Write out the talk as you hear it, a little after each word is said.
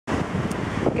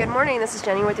Good morning, this is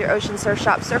Jenny with your Ocean Surf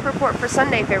Shop Surf Report for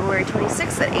Sunday, February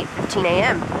 26th at 8:15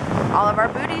 a.m. All of our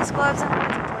booties, gloves, and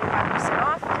hoods are 25%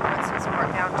 off, and wetsuits are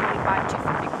marked down 25 to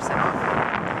 40% off.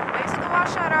 Waves at the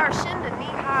washout are shin to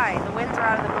knee high. The winds are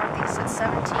out of the northeast at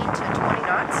 17 to 20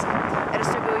 knots.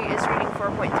 Edison buoy is reading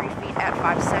 4.3 feet at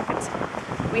 5 seconds.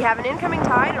 We have an incoming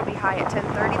tide. It'll be high at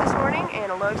 10:30 this morning,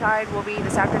 and a low tide will be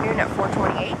this afternoon at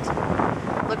 4:28.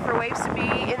 Look for waves to be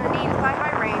in the knee to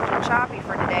thigh-high range and choppy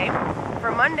for today. For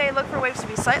Monday, look for waves to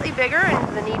be slightly bigger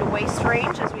and the knee to waist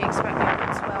range as we expect the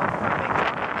wind swell from a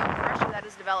tropical pressure that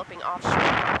is developing offshore.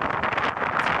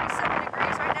 It's 37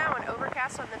 degrees right now and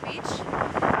overcast on the beach.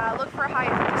 Look for a high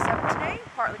of 57 today,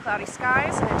 partly cloudy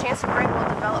skies, and a chance of rain will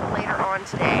develop later on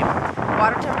today.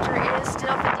 Water temperature is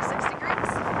still 56 degrees.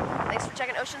 Thanks for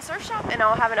checking Ocean Surf Shop, and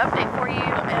I'll have an update for you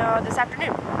this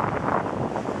afternoon.